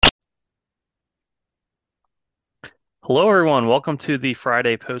Hello, everyone. Welcome to the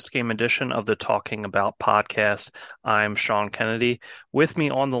Friday post-game edition of the Talking About podcast. I'm Sean Kennedy. With me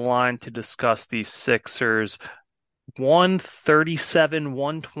on the line to discuss the Sixers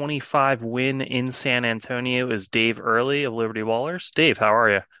 137-125 win in San Antonio is Dave Early of Liberty Ballers. Dave, how are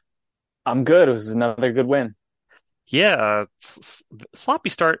you? I'm good. It was another good win. Yeah, sloppy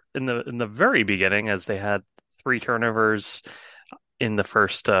start in the very beginning as they had three turnovers in the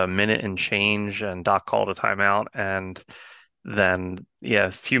first minute and change, and Doc called a timeout, and then yeah,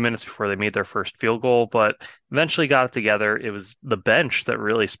 a few minutes before they made their first field goal, but eventually got it together. It was the bench that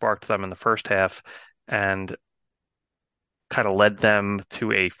really sparked them in the first half and kind of led them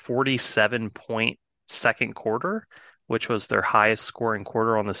to a 47 point second quarter, which was their highest scoring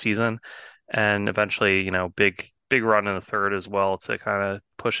quarter on the season. And eventually, big run in the third as well to kind of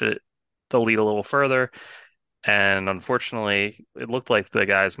push the lead a little further. And unfortunately, it looked like the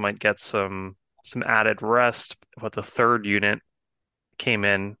guys might get some added rest, but the third unit came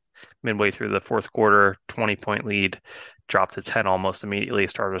in midway through the fourth quarter, 20-point lead, dropped to 10 almost immediately.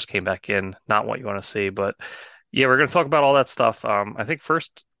 Starters came back in. Not what you want to see, but yeah, we're going to talk about all that stuff. I think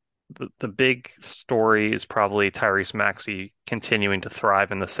first, the big story is probably Tyrese Maxey continuing to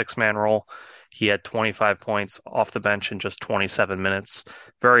thrive in the six-man role. He had 25 points off the bench in just 27 minutes.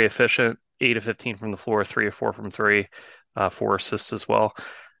 Very efficient, 8 of 15 from the floor, 3 of 4 from three, four assists as well.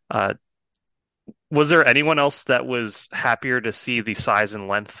 Uh, was there anyone else that was happier to see the size and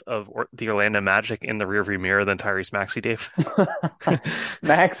length of the Orlando Magic in the rearview mirror than Tyrese Maxey, Dave?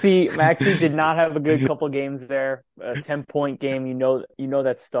 Maxi did not have a good couple games there. A 10-point game, you know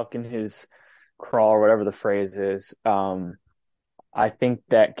that's stuck in his crawl or whatever the phrase is. I think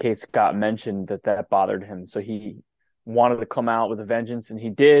that case got mentioned that bothered him, so he wanted to come out with a vengeance, and he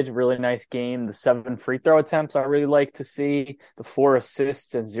did. Really nice game. The 7 free throw attempts I really like to see. The 4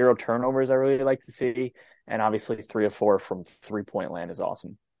 assists and 0 turnovers I really like to see, and obviously 3 of 4 from 3-point land is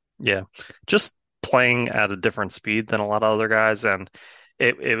awesome. Yeah, just playing at a different speed than a lot of other guys, and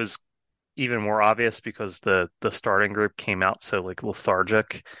it was even more obvious because the starting group came out so like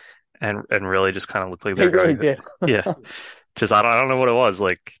lethargic and really just kind of looked like They they're really going, did. yeah, just I don't know what it was.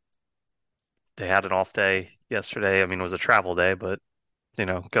 Like they had an off day yesterday. I mean, it was a travel day, but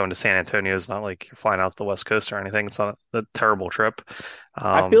going to San Antonio is not like you're flying out to the West Coast or anything. It's not a terrible trip.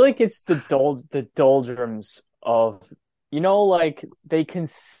 I Um, feel like it's the doldrums of like they can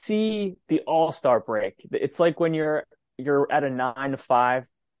see the All-Star break. It's like when you're at a 9 to 5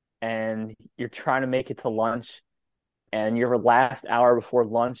 and you're trying to make it to lunch and your last hour before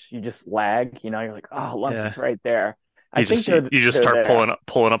lunch you just lag, you're like, oh, lunch yeah, is right there. I you think just you, they're you just they're start there.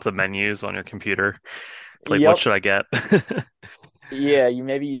 pulling up the menus on your computer. Like, what Yep. should I get? Yeah,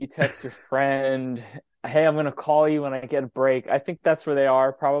 you text your friend, hey, I'm gonna call you when I get a break. I think that's where they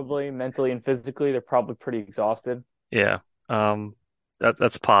are probably mentally and physically. They're probably pretty exhausted. Yeah,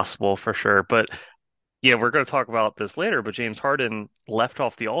 that's possible for sure. But yeah, we're going to talk about this later. But James Harden left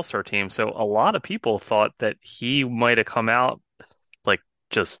off the All-Star team, so a lot of people thought that he might have come out like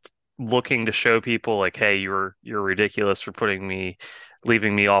just looking to show people like, hey, you're ridiculous for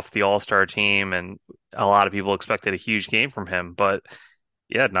leaving me off the All-Star team, and a lot of people expected a huge game from him, but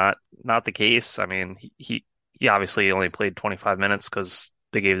yeah, not the case. I mean, he obviously only played 25 minutes because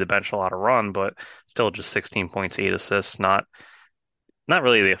they gave the bench a lot of run, but still just 16 points, 8 assists, not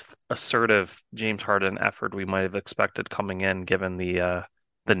really the assertive James Harden effort we might have expected coming in given the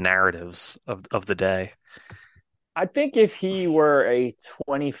narratives of the day. I think if he were a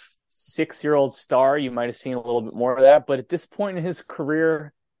 26-year-old star, you might have seen a little bit more of that. But at this point in his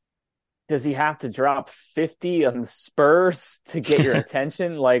career, does he have to drop 50 on the Spurs to get your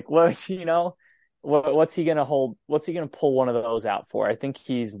attention? Like, what's he going to hold? What's he going to pull one of those out for? I think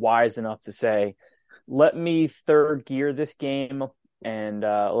he's wise enough to say, let me third gear this game and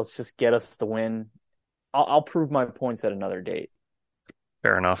let's just get us the win. I'll prove my points at another date.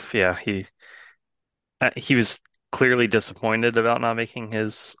 Fair enough. Yeah, he was clearly disappointed about not making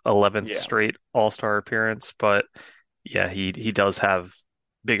his 11th Yeah. straight All-Star appearance, but yeah, he does have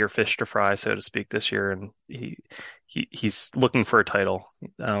bigger fish to fry, so to speak, this year, and he's looking for a title.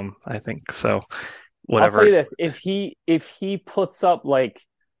 I think so. I'll tell Whatever. you this, if he puts up like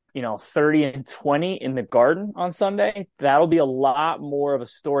 30 and 20 in the Garden on Sunday, that'll be a lot more of a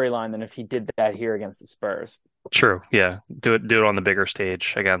storyline than if he did that here against the Spurs. True. Yeah, do it on the bigger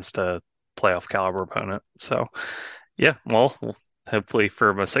stage against a playoff caliber opponent. So yeah, well, hopefully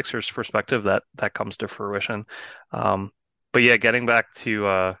from a Sixers perspective, that comes to fruition. Um, but yeah, getting back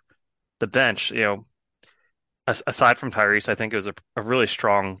to the bench, aside from Tyrese, I think it was a really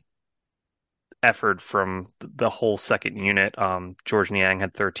strong effort from the whole second unit. George Niang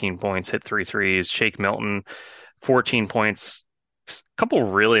had 13 points, hit three threes. Shake Milton 14 points, a couple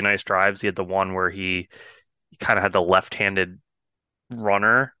really nice drives. He had the one where he kind of had the left-handed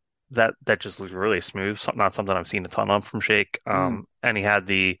runner that just looks really smooth. Not something I've seen a ton of from Shake. Mm. And he had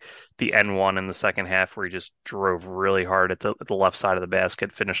the N1 in the second half where he just drove really hard at the left side of the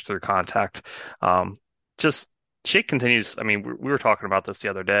basket, finished through contact. Just Shake continues. I mean, we were talking about this the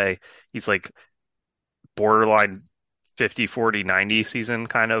other day. He's like borderline 50, 40, 90 season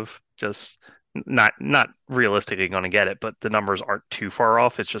kind of just not realistically going to get it, but the numbers aren't too far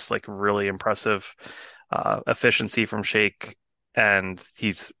off. It's just like really impressive efficiency from Shake, and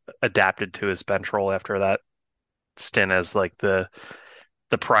he's adapted to his bench role after that stint as like the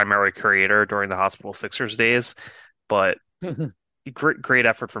primary creator during the Hospital Sixers days. But great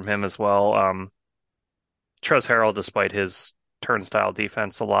effort from him as well. Trez Harrell, despite his turnstile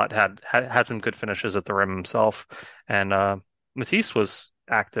defense a lot, had some good finishes at the rim himself, and Matisse was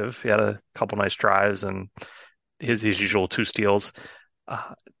active. He had a couple nice drives and his usual two steals.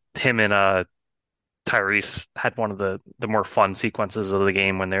 Uh, him and Tyrese had one of the more fun sequences of the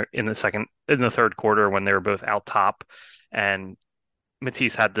game when they're in the third quarter when they were both out top, and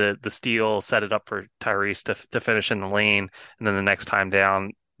Matisse had the steal, set it up for Tyrese to finish in the lane, and then the next time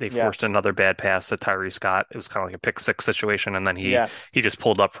down, they forced Yes. another bad pass that Tyrese got. It was kind of like a pick six situation, and then Yes. he just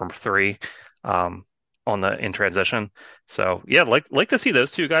pulled up from three, um, on the in transition. So yeah, like to see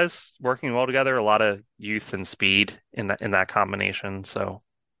those two guys working well together. A lot of youth and speed in that combination. So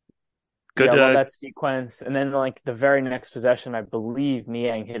Yeah, good. I love that sequence. And then like the very next possession, I believe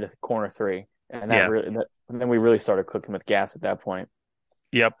Niang hit a corner three. And Yeah, and then we really started cooking with gas at that point.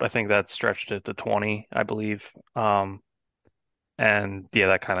 yep. I think that stretched it to 20, I believe. And yeah,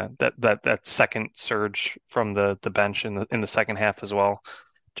 that kind of that second surge from the bench in the second half as well,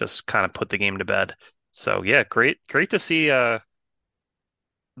 just kind of put the game to bed. So yeah, great to see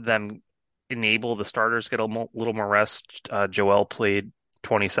them enable the starters get little more rest. Joel played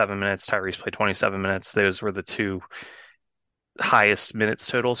 27 minutes, Tyrese played 27 minutes. Those were the two highest minutes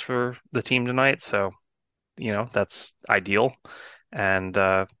totals for the team tonight. So, that's ideal. And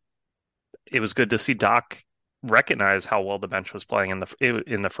it was good to see Doc recognize how well the bench was playing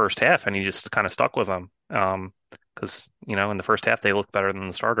in the first half, and he just kind of stuck with them. Because in the first half they looked better than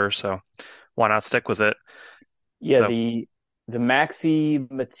the starters, so why not stick with it? Yeah, So the Maxi,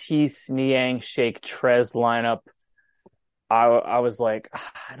 Matisse, Niang, Shake, Trez lineup. I was like,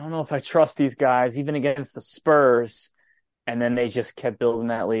 I don't know if I trust these guys, even against the Spurs. And then they just kept building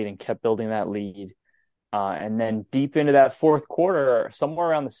that lead and kept building that lead. And then deep into that fourth quarter, somewhere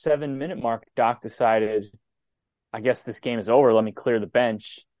around the 7 minute mark, Doc decided, I guess this game is over. Let me clear the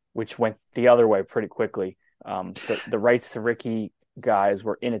bench, which went the other way pretty quickly. The rights to Ricky guys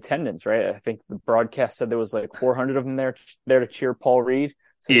were in attendance, right? I think the broadcast said there was like 400 of them there to cheer Paul Reed.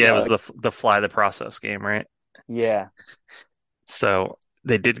 So he yeah, it got was like, the fly the process game, right? yeah, So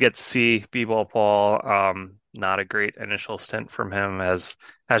they did get to see B-ball Paul. Not a great initial stint from him, as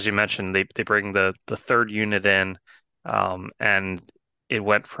you mentioned. They bring the third unit in, and it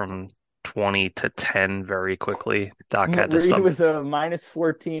went from 20 to 10 very quickly. Doc had to Reed sub, was a minus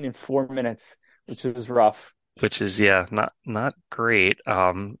 14 in 4 minutes, which was rough. which is yeah, not great.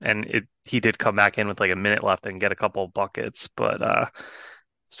 And he did come back in with like a minute left and get a couple of buckets, but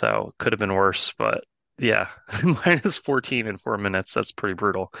so could have been worse. But yeah, minus 14 in 4 minutes. That's pretty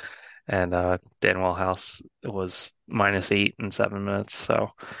brutal. And Dan Wellhouse was -8 in 7 minutes.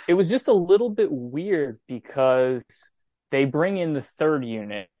 So It was just a little bit weird because they bring in the third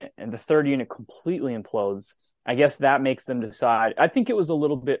unit and the third unit completely implodes. I guess that makes them decide. I think it was a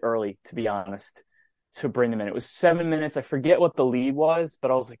little bit early, to be honest, to bring them in. It was 7 minutes. I forget what the lead was, but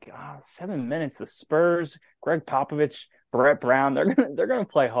I was like, 7 minutes. The Spurs, Greg Popovich, Brett Brown, they're gonna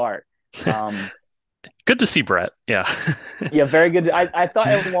play hard. Um, good to see Brett. Yeah. yeah, very good. I thought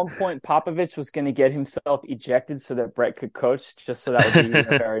at one point Popovich was going to get himself ejected so that Brett could coach, just so that would be a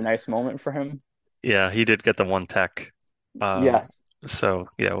very nice moment for him. Yeah, he did get the one tech. Um, Yes, so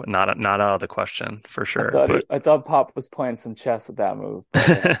yeah, not out of the question for sure. But I thought Pop was playing some chess with that move,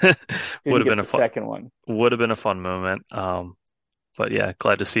 but would didn't have been get a the fun second one. would have been a fun moment. But yeah,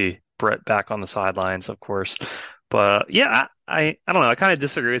 glad to see Brett back on the sidelines, of course. But yeah, I don't know. I kind of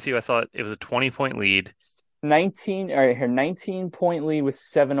disagree with you. I thought it was a 20-point lead. 19, all right, here, 19-point lead with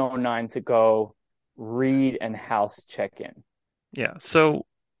 7:09 to go. Reed and House check in. Yeah, so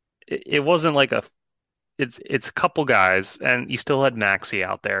it wasn't like it's a couple guys, and you still had Maxi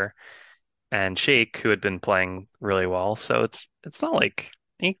out there and Shake who had been playing really well. So it's not like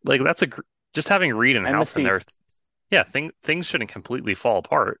that's just having Reed and And House in there. Matisse. Yeah, things shouldn't completely fall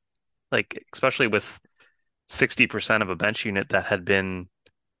apart. Like especially with 60% of a bench unit that had been,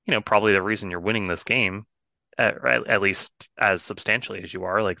 probably the reason you're winning this game. at least as substantially as you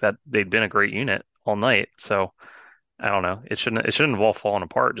are. Like that, they'd been a great unit all night. So I don't know. It shouldn't have all fallen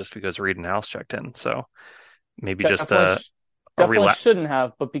apart just because Reed and House checked in. So maybe just Definitely, a definitely relax. shouldn't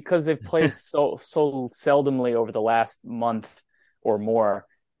have, but because they've played so seldomly over the last month or more,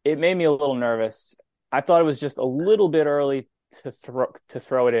 it made me a little nervous. I thought it was just a little bit early to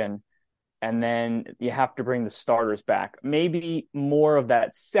throw it in, and then you have to bring the starters back. Maybe more of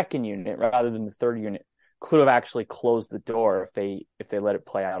that second unit rather than the third unit could have actually closed the door if they let it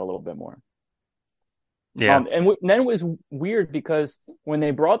play out a little bit more. Yeah, And then it was weird because when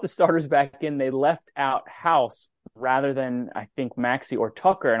they brought the starters back in, they left out House rather than I think Maxi or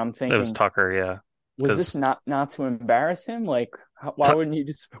Tucker, and I'm it was thinking, Tucker. Yeah, was this because not to embarrass him? Like, why wouldn't you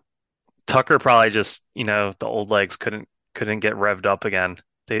just? Tucker probably just, the old legs couldn't get revved up again.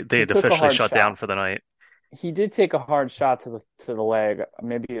 They He had took a officially hard shut down shot. for the night. He did take a hard shot to the leg.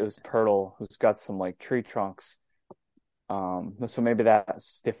 Maybe it was Pirtle who's got some like tree trunks. So maybe that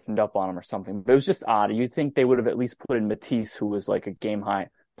stiffened up on him or something. But it was just odd. You'd think they would have at least put in Matisse, who was like a game high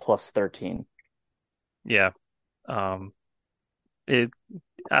plus 13. Yeah. Um, it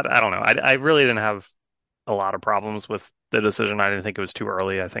I don't know. I really didn't have a lot of problems with the decision. I didn't think it was too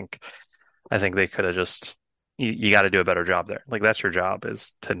early. I think they could have just you got to do a better job there. Like that's your job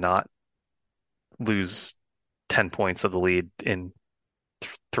is to not lose 10 points of the lead in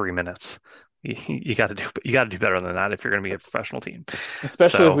 3 minutes. You got to do better than that if you're going to be a professional team.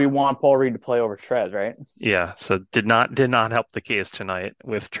 Especially if So we want Paul Reed to play over Trez, right? yeah, so did not help the case tonight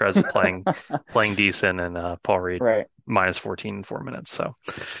with Trez playing decent and Paul Reed Right. minus 14 in 4 minutes. So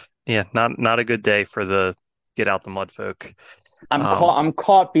yeah, not a good day for the get out the mud folk. I'm Um, caught. I'm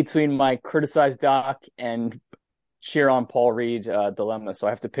caught between my criticize Doc and cheer on Paul Reed dilemma. So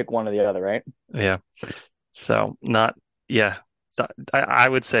I have to pick one or the other, right? yeah, so not yeah. I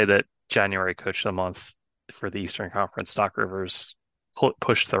would say that January coach of the month for the Eastern Conference, Doc Rivers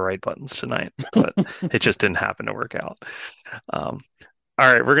pushed the right buttons tonight, but it just didn't happen to work out. Um,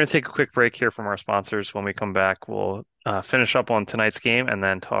 All right, we're going to take a quick break here from our sponsors. When we come back, we'll finish up on tonight's game and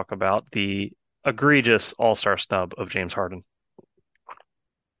then talk about the egregious all-star snub of James Harden.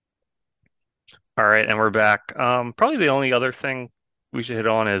 All right, and we're back. Probably the only other thing we should hit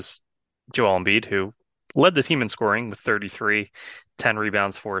on is Joel Embiid, who led the team in scoring with 33, 10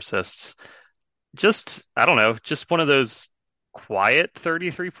 rebounds, 4 assists. I don't know, just one of those quiet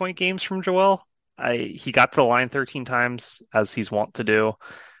 33-point games from Joel. He got to the line 13 times, as he's wont to do,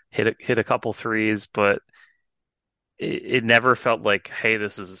 hit a couple threes, but it never felt like, hey,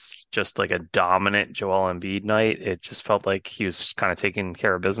 this is just like a dominant Joel Embiid night. It just felt like he was just kind of taking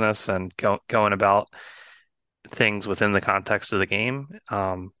care of business and going about things within the context of the game.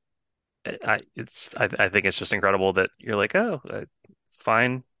 I think it's just incredible that you're like, oh,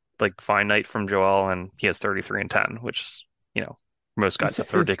 fine, like fine night from Joel, and he has 33 and 10, which is, most It's guys have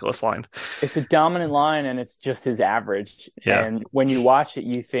just the his. ridiculous line. It's a dominant line, and it's just his average. Yeah, And when you watch it,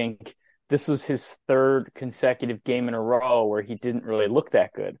 you think this was his third consecutive game in a row where he didn't really look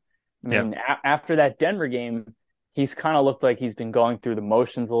that good. I yeah. mean, after that Denver game, he's kind of looked like he's been going through the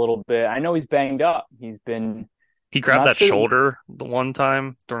motions a little bit. I know he's banged up. He's been. He I'm grabbed not that sure that shoulder the one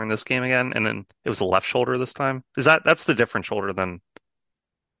time during this game again, and then it was the left shoulder this time. That's the different shoulder than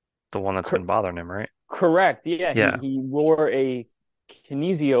the one that's been bothering him, right? correct. Yeah, he Yeah, he wore a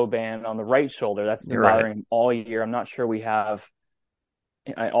kinesio band on the right shoulder. That's been you're right. bothering him all year. I'm not sure we have.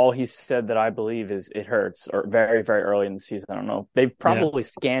 All he said that I believe is it hurts, or very, very early in the season. I don't know. They've Yeah, probably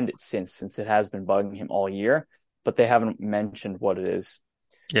scanned it since it has been bugging him all year, but they haven't mentioned what it is.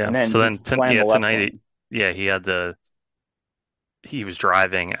 yeah. And then So he then, slammed yeah, the left tonight, one. yeah, he was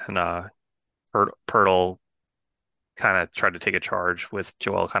driving, and Pirtle kind of tried to take a charge with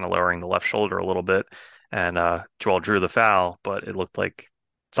Joel kind of lowering the left shoulder a little bit, and Joel drew the foul, but it looked like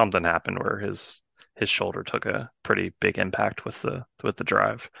something happened where his shoulder took a pretty big impact with the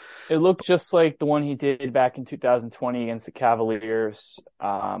drive. It looked just like the one he did back in 2020 against the Cavaliers.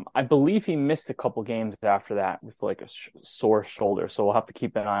 I believe he missed a couple games after that with like a sore shoulder, so we'll have to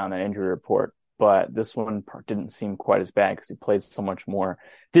keep an eye on that injury report. But this one didn't seem quite as bad because he played so much more.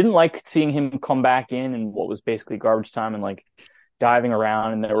 Didn't like seeing him come back in what was basically garbage time and like diving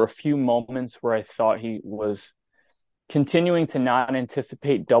around. And there were a few moments where I thought he was continuing to not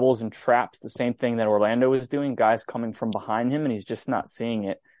anticipate doubles and traps, the same thing that Orlando was doing, guys coming from behind him, and he's just not seeing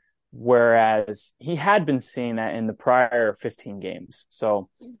it. Whereas he had been seeing that in the prior 15 games. So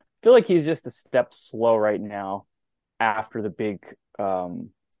I feel like he's just a step slow right now after the big,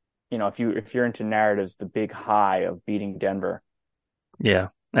 if you're into narratives, the big high of beating Denver. Yeah,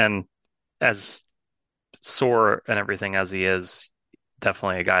 and as sore and everything as he is,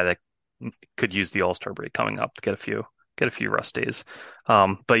 definitely a guy that could use the All-Star break coming up to get a few rest days.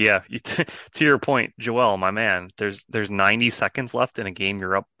 But yeah, to your point, Joel, my man, there's 90 seconds left in a game.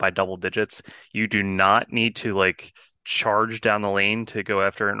 You're up by double digits. You do not need to like charge down the lane to go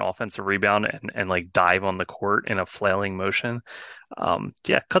after an offensive rebound and like dive on the court in a flailing motion.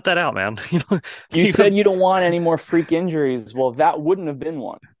 Yeah, cut that out, man. You You have, said you don't want any more freak injuries. Well, that wouldn't have been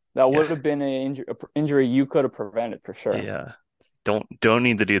one. That yeah, would have been a injury you could have prevented for sure. yeah. Don't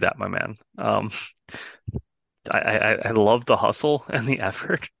need to do that, my man. I love the hustle and the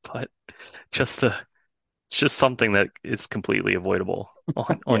effort, but just to it's just something that is completely avoidable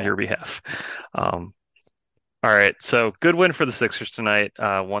on Yeah, your behalf. Um, all right, so good win for the Sixers tonight,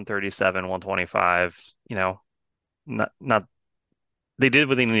 137, 125. Not they did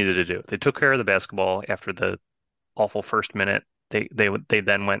what they needed to do. They took care of the basketball after the awful first minute. They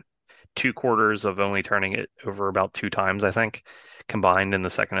then went 2 quarters of only turning it over about 2 times, I think, combined in the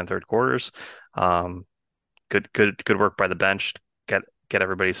second and third quarters. Um, good work by the bench. Get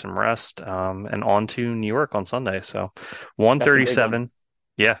everybody some rest. And on to New York on Sunday. So that's a big one. 137.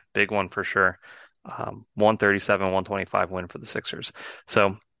 Yeah, big one for sure. 137, 125 win for the Sixers. So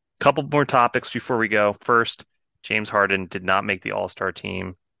a couple more topics before we go. First, James Harden did not make the All-Star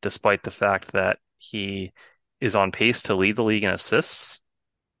team, despite the fact that he is on pace to lead the league in assists.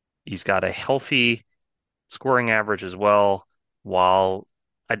 He's got a healthy scoring average as well, while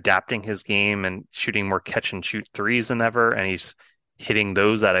adapting his game and shooting more catch and shoot threes than ever. And he's hitting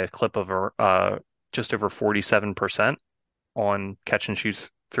those at a clip of just over 47% on catch and shoot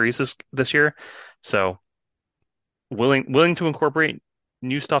threes this year. So willing to incorporate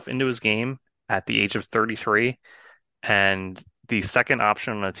new stuff into his game at the age of 33, and the second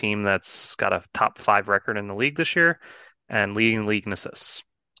option on a team that's got a top 5 record in the league this year and leading the league in assists.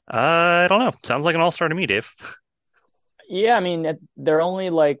 I don't know. Sounds like an all-star to me, Dave. Yeah, I mean they're only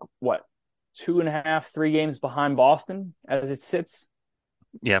like what 2.5, 3 games behind Boston as it sits,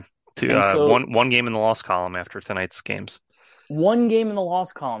 Yeah, to and so one game in the loss column after tonight's games. 1 game in the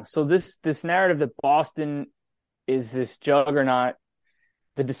loss column. So this narrative that Boston is this juggernaut,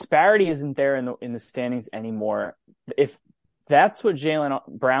 the disparity isn't there in the standings anymore. If that's what Jaylen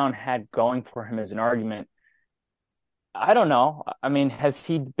Brown had going for him as an argument, I don't know. I mean, has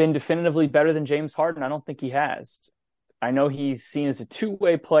he been definitively better than James Harden? I don't think he has. I know he's seen as a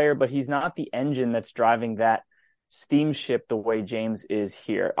two-way player, but he's not the engine that's driving that steamship the way James is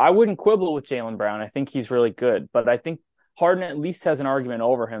here. I wouldn't quibble with Jaylen Brown. I think he's really good, but I think Harden at least has an argument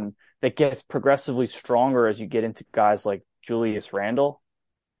over him that gets progressively stronger as you get into guys like Julius Randle.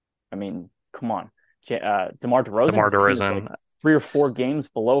 I mean, come on. DeMar DeRozan, DeMar his team is like DeRozan. 3 or 4 games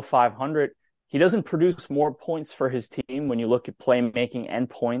below 500. He doesn't produce more points for his team when you look at playmaking and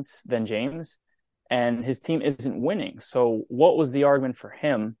points than James, and his team isn't winning. So what was the argument for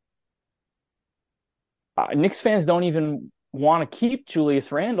him? Knicks fans don't even want to keep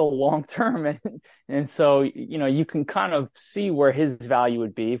Julius Randle long term, and so you can kind of see where his value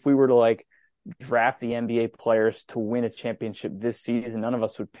would be if we were to like draft the NBA players to win a championship this season. None of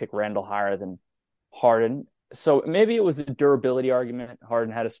us would pick Randle higher than Harden. So maybe it was a durability argument.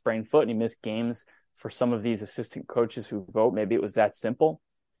 Harden had a sprained foot and he missed games for some of these assistant coaches who vote. Maybe it was that simple.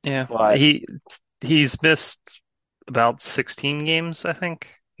 Yeah, But he's missed about 16 games, I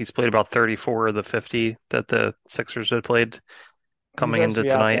think. He's played about 34 of the 50 that the Sixers had played he coming deserves into to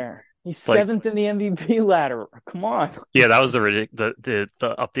be out tonight. there. He's Like, seventh in the MVP ladder. Come on. yeah, that was the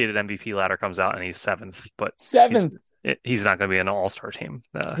updated MVP ladder comes out and he's seventh, but Seventh. he's not going to be an all-star team.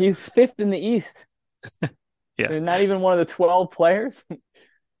 He's fifth in the East. Yeah, They're not even one of the 12 players.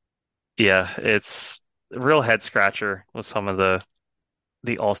 yeah, it's a real head scratcher with some of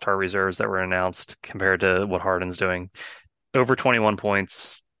the all-star reserves that were announced compared to what Harden's doing. Over 21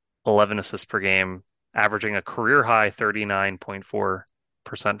 points, 11 assists per game, averaging a career high 39.4%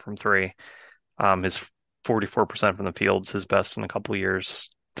 from three. His 44% from the field's his best in a couple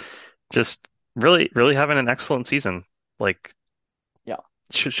years. Just really having an excellent season. Like, Yeah.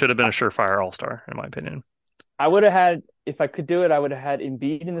 should have been a surefire all-star, in my opinion. I would have had, if I could do it, I would have had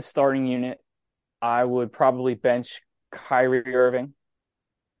Embiid in the starting unit. I would probably bench Kyrie Irving,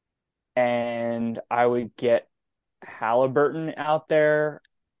 and I would get Halliburton out there.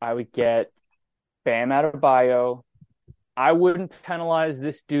 I would get Bam Adebayo. I wouldn't penalize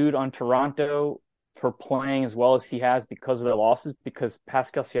this dude on Toronto for playing as well as he has because of their losses, because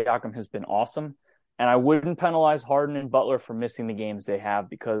Pascal Siakam has been awesome. And I wouldn't penalize Harden and Butler for missing the games they have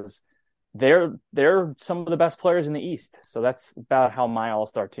because they're some of the best players in the East. So that's about how my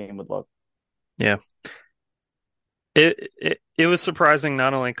All-Star team would look. Yeah. It was surprising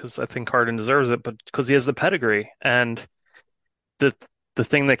not only because I think Harden deserves it, but because he has the pedigree and the the the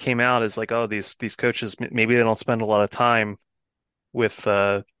thing that came out is like, oh, these coaches maybe they don't spend a lot of time with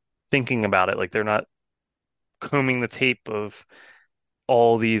thinking about it. Like they're not combing the tape of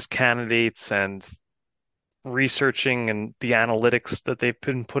all these candidates and researching and the analytics that they've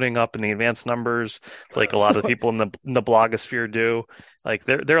been putting up and the advanced numbers, like a lot of So, people in the blogosphere do. Like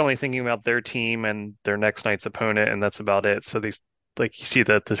they're only thinking about their team and their next night's opponent, and that's about it. So these like you see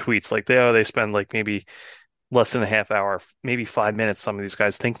the tweets like they spend like maybe less than a half hour, maybe 5 minutes. Some of these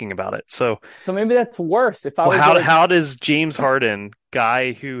guys thinking about it. So so maybe that's worse. If I well, was like, how does James Harden,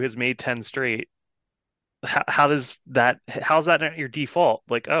 guy who has made 10 straight, how's that not your default?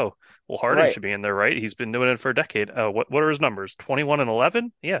 Like, oh, well, Harden right, should be in there, right? He's been doing it for a decade. What are his numbers? 21 and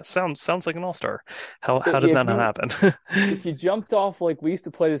 11? Yeah, sounds like an all-star. How did yeah, that not happen? if you jumped off like we used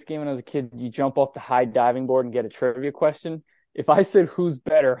to play this game when I was a kid, you jump off the high diving board and get a trivia question. If I said who's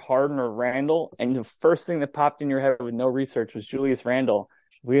better, Harden or Randall, and the first thing that popped in your head with no research was Julius Randall,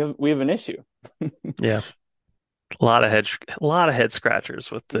 we have an issue. Yeah, a lot of head scratchers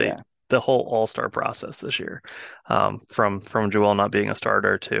with Yeah. the whole all-star process this year, from Joel not being a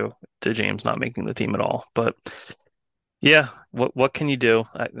starter to James not making the team at all. But yeah, what can you do?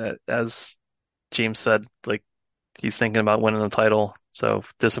 As James said, like he's thinking about winning the title, so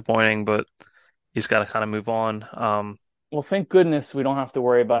disappointing, but he's got to kind of move on. Well, thank goodness we don't have to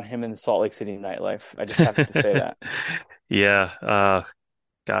worry about him in the Salt Lake City nightlife. I just have to say that. Yeah,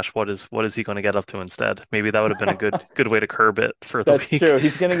 gosh, what is he going to get up to instead? Maybe that would have been a good way to curb it for the That's week. true.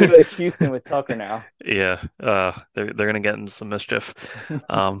 He's going to go to Houston with Tucker now. Yeah, they're going to get into some mischief.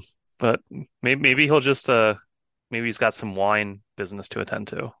 Um, but maybe he'll just maybe he's got some wine business to attend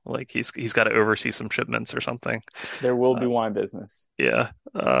to. Like he's got to oversee some shipments or something. There will Uh, be wine business. yeah.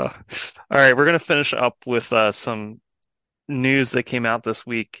 All right, we're going to finish up with some news that came out this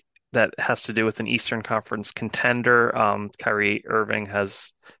week that has to do with an Eastern Conference contender. Kyrie Irving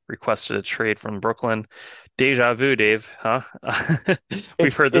has requested a trade from Brooklyn. Deja vu, Dave, huh?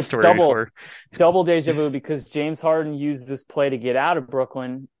 We've It's heard this it's story before. double deja vu because James Harden used this play to get out of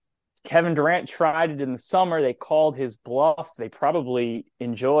Brooklyn. Kevin Durant tried it in the summer. They called his bluff. They probably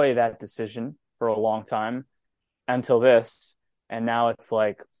enjoy that decision for a long time until this. And now it's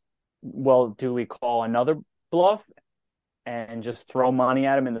like, well, do we call another bluff and just throw money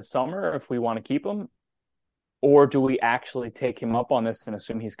at him in the summer if we want to keep him? Or do we actually take him up on this and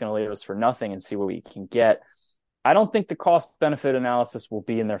assume he's going to leave us for nothing and see what we can get? I don't think the cost benefit analysis will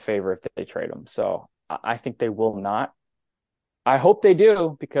be in their favor if they trade him. So I think they will not. I hope they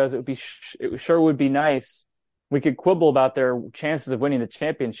do because it sure would be nice. We could quibble about their chances of winning the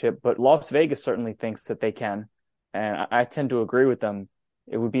championship, but Las Vegas certainly thinks that they can, and I tend to agree with them.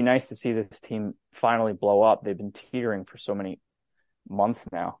 It would be nice to see this team finally blow up. They've been teetering for so many months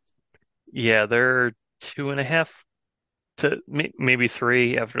now. Yeah, they're 2.5 to maybe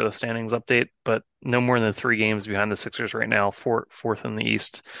three after the standings update, but no more than 3 games behind the Sixers right now, fourth in the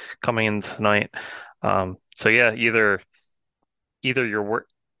East coming in tonight. So yeah, either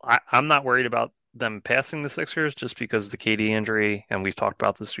I'm not worried about them passing the Sixers just because of the KD injury, and we've talked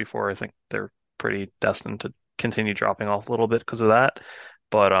about this before. I think they're pretty destined to continue dropping off a little bit because of that.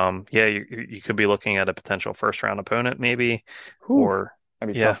 But yeah, you could be looking at a potential first round opponent maybe, Whew, or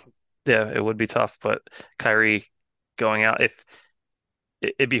that'd be yeah, tough. yeah, it would be tough. But Kyrie going out, if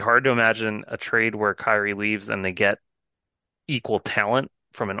it'd be hard to imagine a trade where Kyrie leaves and they get equal talent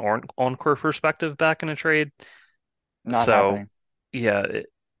from an on-court perspective back in a trade. Not So happening. yeah,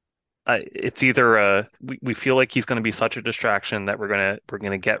 it's either we feel like he's going to be such a distraction that we're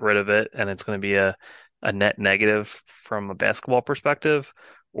gonna get rid of it, and it's going to be a net negative from a basketball perspective,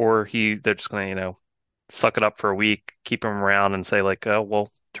 or they're just going to suck it up for a week, keep him around, and say like, oh well,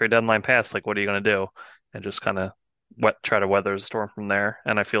 trade deadline passed, like what are you going to do, and just kind of try to weather the storm from there.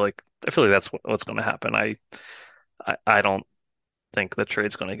 And I feel like that's what's going to happen. I don't think the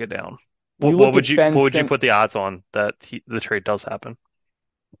trade's going to go down. You What look would at you Ben what would you Sim put the odds on that the trade does happen?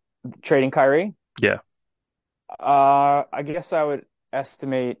 trading Kyrie. Yeah. I guess I would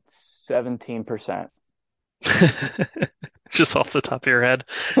estimate 17%. Just off the top of your head,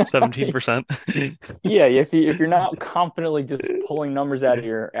 17%. Yeah, if you're not confidently just pulling numbers out of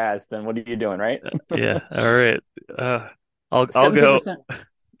your ass, then what are you doing, right? Yeah. All right. Uh, I'll go 17%.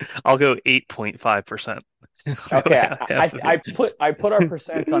 8.5%. Okay, Half of it. I put our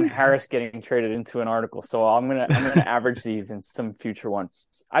percents on Harris getting traded into an article, so I'm gonna average these in some future one.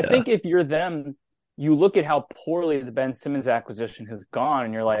 I Yeah. think if you're them, you look at how poorly the Ben Simmons acquisition has gone,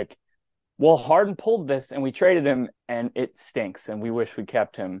 and you're like, well, Harden pulled this, and we traded him, and it stinks, and we wish we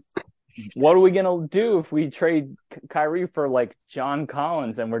kept him. What are we gonna do if we trade Kyrie for like John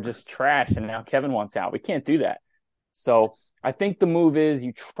Collins and we're just trash, and now Kevin wants out? We can't do that. So I think the move is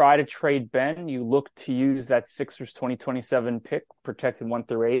you try to trade Ben. You look to use that Sixers 2027 pick, protected 1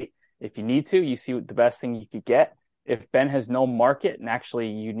 through 8. If you need to, you see what the best thing you could get. If Ben has no market and actually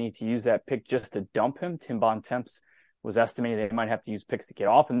you need to use that pick just to dump him, Tim Bontemps was estimating they might have to use picks to get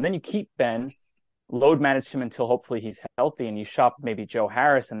off. And then you keep Ben, load manage him until hopefully he's healthy, and you shop maybe Joe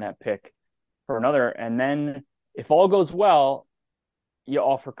Harris in that pick for another. And then if all goes well, you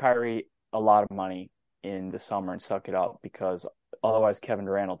offer Kyrie a lot of money in the summer and suck it up, because otherwise Kevin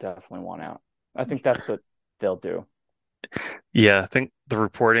Durant will definitely want out. I think that's what they'll do. Yeah, I think the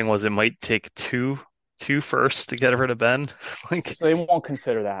reporting was it might take two firsts to get rid of Ben. Like, So they won't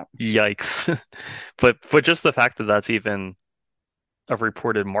consider that. yikes. But just the fact that that's even a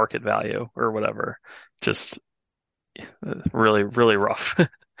reported market value or whatever, just really, really rough.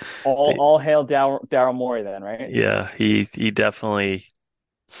 All They- all hail Daryl Morey then, right? yeah, he definitely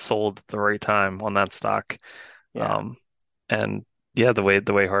sold at the right time on that stock. Yeah. Um, and yeah, the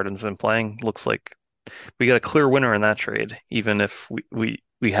way Harden's been playing, looks like we got a clear winner in that trade, even if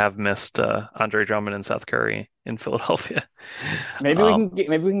we have missed Andre Drummond and Seth Curry in Philadelphia. Um,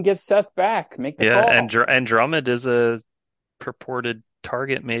 Maybe we can get Seth back. Make the yeah, call. And Drummond is a purported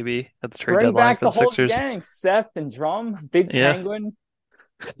target maybe at the trade Bring deadline back for the the whole Sixers. gang. Seth and Drum, Big Yeah. Penguin.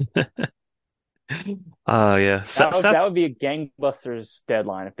 Yeah. Seth, That would be a gangbusters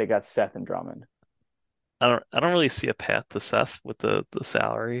deadline if they got Seth and Drummond. I don't really see a path to Seth with the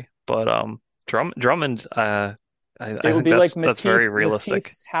salary, but Drummond, It I would think be like that's very realistic.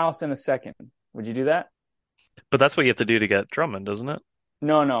 Matisse House in a second. Would you do that? But that's what you have to do to get Drummond, isn't it?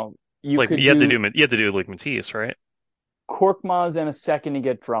 No, no. You Like could do you have to do like Matisse, right? Korkmaz in a second to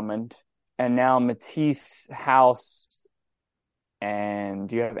get Drummond, and now Matisse House. And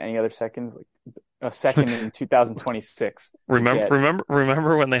do you have any other seconds? Like a second in 2026 to get.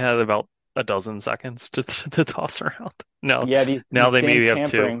 Remember when they had about a dozen seconds to toss around? No, Yeah, now these they damn maybe have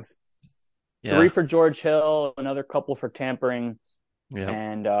two. tamperings. Three Yeah, for George Hill, another couple for tampering, yeah.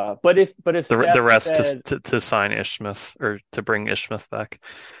 and but if The Seth rest said to sign Ish Smith or to bring Ish Smith back.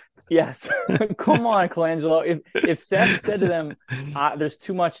 yes, come on, Colangelo. If Seth said to them, "There's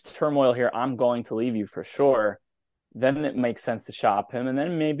too much turmoil here. I'm going to leave you for sure," then it makes sense to shop him, and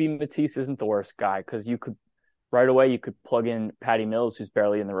then maybe Matisse isn't the worst guy, because you could right away you could plug in Patty Mills, who's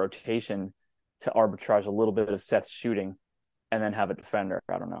barely in the rotation, to arbitrage a little bit of Seth's shooting, and then have a defender.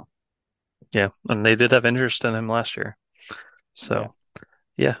 I don't know. Yeah, and they did have interest in him last year. Yeah. So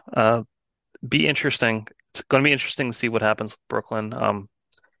yeah, be interesting. It's going to be interesting to see what happens with Brooklyn.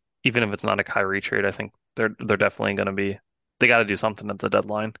 Even if it's not a Kyrie trade, I think they're definitely going to be. They got to do something at the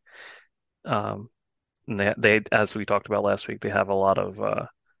deadline. Um, and they as we talked about last week, they have a lot of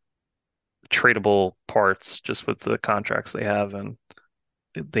tradable parts just with the contracts they have, and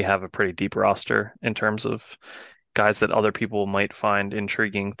they have a pretty deep roster in terms of guys that other people might find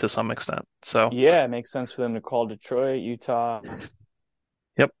intriguing to some extent. So, Yeah, it makes sense for them to call Detroit, Utah.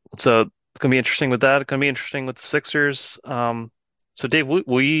 yep. So it's gonna be interesting with that. It's gonna be interesting with the Sixers. So Dave,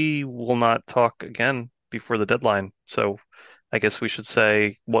 we will not talk again before the deadline. So I guess we should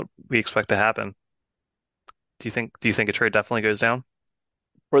say what we expect to happen. Do you think a trade definitely goes down?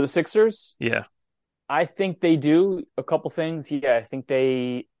 For the Sixers, Yeah. I think they do a couple things. Yeah, I think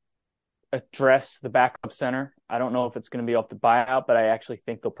they address the backup center. I don't know if it's going to be off the buyout, but I actually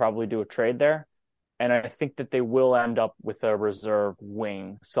think they'll probably do a trade there. And I think that they will end up with a reserve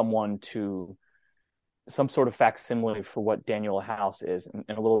wing, someone to some sort of facsimile for what Daniel House is, and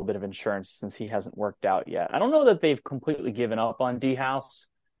a little bit of insurance since he hasn't worked out yet. I don't know that they've completely given up on D House,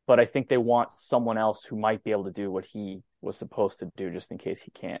 but I think they want someone else who might be able to do what he was supposed to do just in case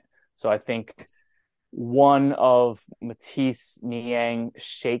he can't. So I think one of Matisse, Niang,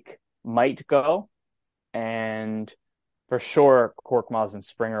 Shake might go, and for sure Korkmaz and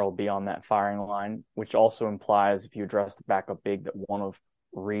Springer will be on that firing line, which also implies if you address the backup big that one of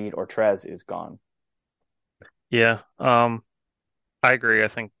Reed or Trez is gone. Yeah. I agree. I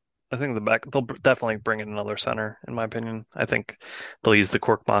think they'll definitely bring in another center, in my opinion. I think they'll use the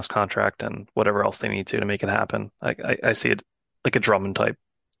Korkmaz contract and whatever else they need to make it happen. I see it like a Drummond type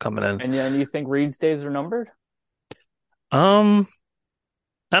coming in. And then you think Reed's days are numbered? Um,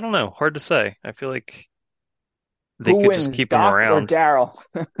 I don't know. Hard to say. I feel like they Who could just wins, keep him Doc or around.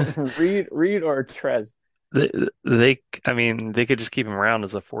 Daryl? Reed or Trez? I mean, they could just keep him around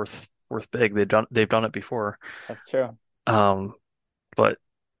as a fourth big. They've done it before. That's true. Um, but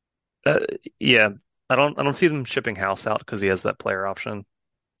uh, yeah, I don't see them shipping House out because he has that player option.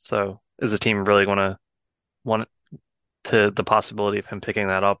 So is the team really going to want to the possibility of him picking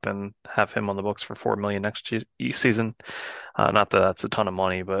that up and have him on the books for 4 million next season? Not that that's a ton of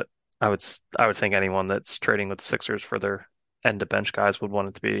money, but I would think anyone that's trading with the Sixers for their end to bench guys would want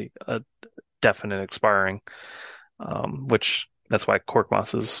it to be a definite expiring, which that's why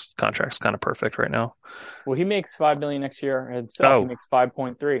Korkmaz's contract's kind of perfect right now. Well, he makes 5 million next year himself. He Oh, makes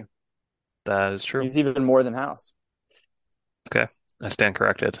 5.3. that is true. He's even more than House. Okay, I stand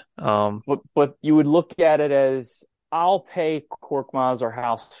corrected. But you would look at it as I'll pay Korkmaz or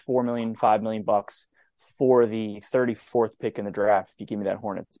House 4 million, 5 million bucks for the 34th pick in the draft if you give me that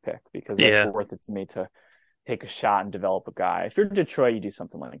Hornets pick, because that's Yeah, worth it to me to take a shot and develop a guy. If you're Detroit, you do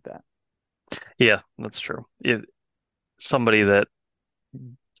something like that. yeah, that's true. Somebody that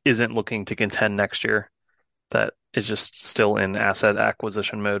isn't looking to contend next year, that is just still in asset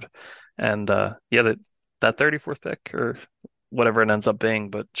acquisition mode. And yeah, that 34th pick or whatever it ends up being,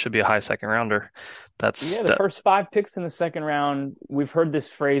 but should be a high second rounder. That's Yeah, the first 5 picks in the second round, we've heard this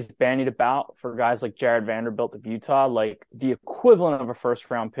phrase bandied about for guys like Jared Vanderbilt of Utah, like the equivalent of a first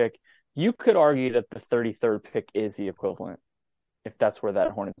round pick. You could argue that the 33rd pick is the equivalent if that's where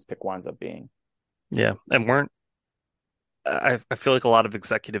that Hornets pick winds up being. yeah, and weren't I feel like a lot of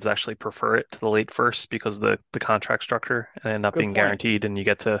executives actually prefer it to the late first because of the contract structure and end up Good being point. guaranteed, and you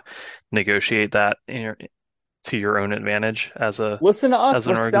get to negotiate that to your own advantage Listen to us. as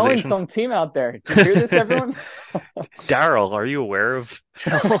an We're selling organization. some team out there. Did you hear this, everyone? Daryl, are you aware of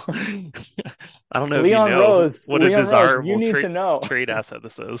I don't know if you Leon know Rose. what a Leon Rose, you desirable need to know. trade asset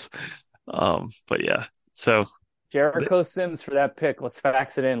this is. But yeah. So Jericho Sims for that pick. Let's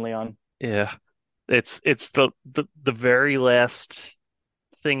fax it in, Leon. yeah, it's the very last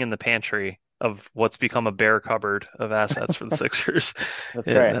thing in the pantry of what's become a bare cupboard of assets for the Sixers.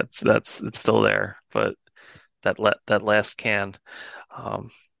 That's Yeah, right. that's it's still there, but that last can.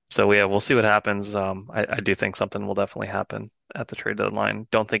 Um, so yeah, we'll see what happens. I do think something will definitely happen at the trade deadline.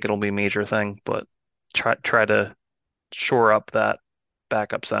 Don't think it'll be a major thing, but try to shore up that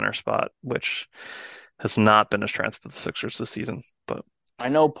backup center spot, which has not been a strength for the Sixers this season. But I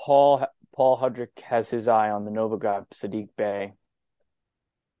know Paul Hudrick has his eye on the Nova guy, Sadiq Bey.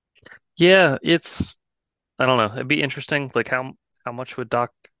 yeah, it's I don't know. It'd be interesting. Like how much would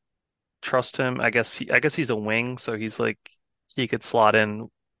Doc trust him? I guess he's a wing, so he's like he could slot in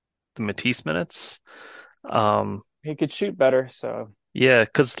the Matisse minutes. Um, He could shoot better, so yeah,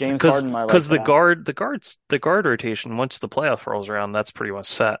 James Harden might like because that. the guard rotation once the playoff rolls around, that's pretty much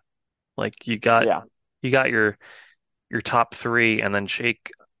set. Like Yeah. you got your top three, and then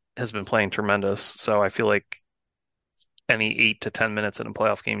Shake has been playing tremendous. So I feel like any 8 to 10 minutes in a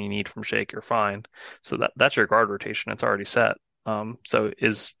playoff game you need from Shake, you're fine. So that's your guard rotation. It's already set. So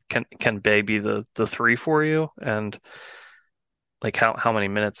is can Bay be the three for you? And like how many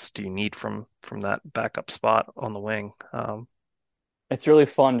minutes do you need from that backup spot on the wing? It's really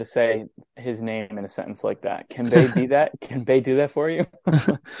fun to say his name in a sentence like that. Can Bay be that? Can Bay do that for you?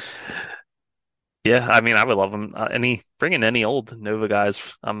 Yeah, I mean, I would love him. Bring in any old Nova guys.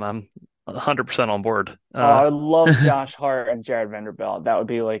 I'm 100% on board. Oh, I would love Josh Hart and Jared Vanderbilt. That would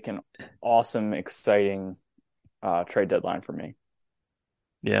be like an awesome, exciting trade deadline for me.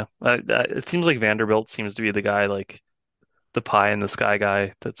 Yeah, it seems like Vanderbilt seems to be the guy, like the pie in the sky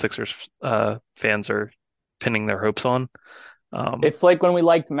guy that Sixers fans are pinning their hopes on. Um, It's like when we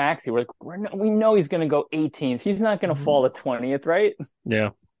liked Maxey. We're like, we know he's going to go 18th. He's not going to fall to 20th, right?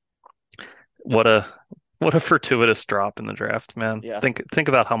 yeah, what a what a fortuitous drop in the draft, man. Yes. Think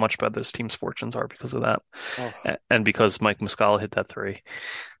about how much better this team's fortunes are because of that, Oh, and because Mike Muscala hit that three.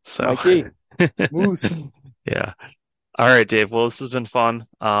 So, Mikey, Moose. yeah. All right, Dave. Well, this has been fun.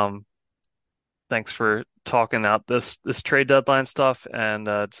 Thanks for talking out this trade deadline stuff and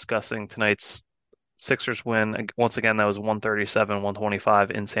discussing tonight's Sixers win. Once again, that was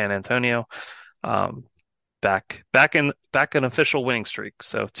 137-125 in San Antonio. Um, back in official winning streak.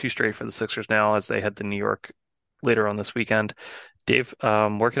 So two straight for the Sixers now as they head to New York later on this weekend. Dave,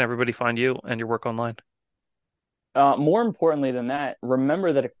 where can everybody find you and your work online? More importantly than that,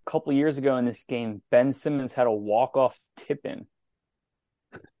 remember that a couple years ago in this game, Ben Simmons had a walk-off tip-in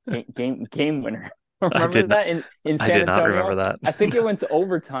game winner. I Remember did not that in I San did not Antonio? remember that. I think it went to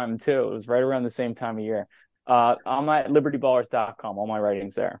overtime too. It was right around the same time of year. I'm at libertyballers.com. All my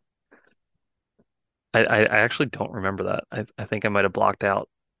writings there. I actually don't remember that. I think I might have blocked out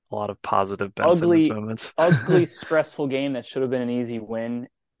a lot of positive Ben Simmons Ugly, moments. ugly, stressful game that should have been an easy win,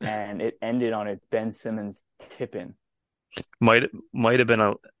 and it ended on a Ben Simmons tip-in. Might have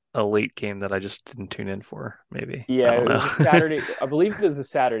been a late game that I just didn't tune in for, maybe. I Yeah, don't it was a know. Saturday. I believe it was a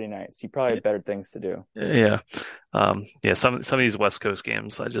Saturday night, so you probably had better things to do. Yeah. Yeah, some of these West Coast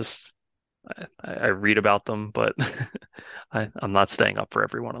games I read about them, but I'm not staying up for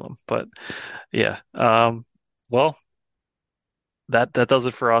every one of them. But yeah. Well, that does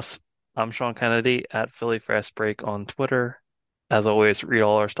it for us. I'm Sean Kennedy at Philly Fast Break on Twitter. as always, read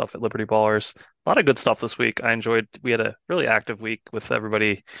all our stuff at Liberty Ballers. A lot of good stuff this week. I enjoyed. We had a really active week with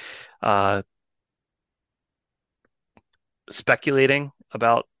everybody uh, speculating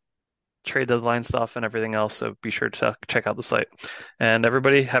about trade deadline stuff and everything else. So be sure to check out the site. And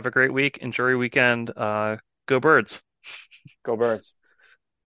everybody have a great week. Enjoy your weekend. Go Birds. Go Birds.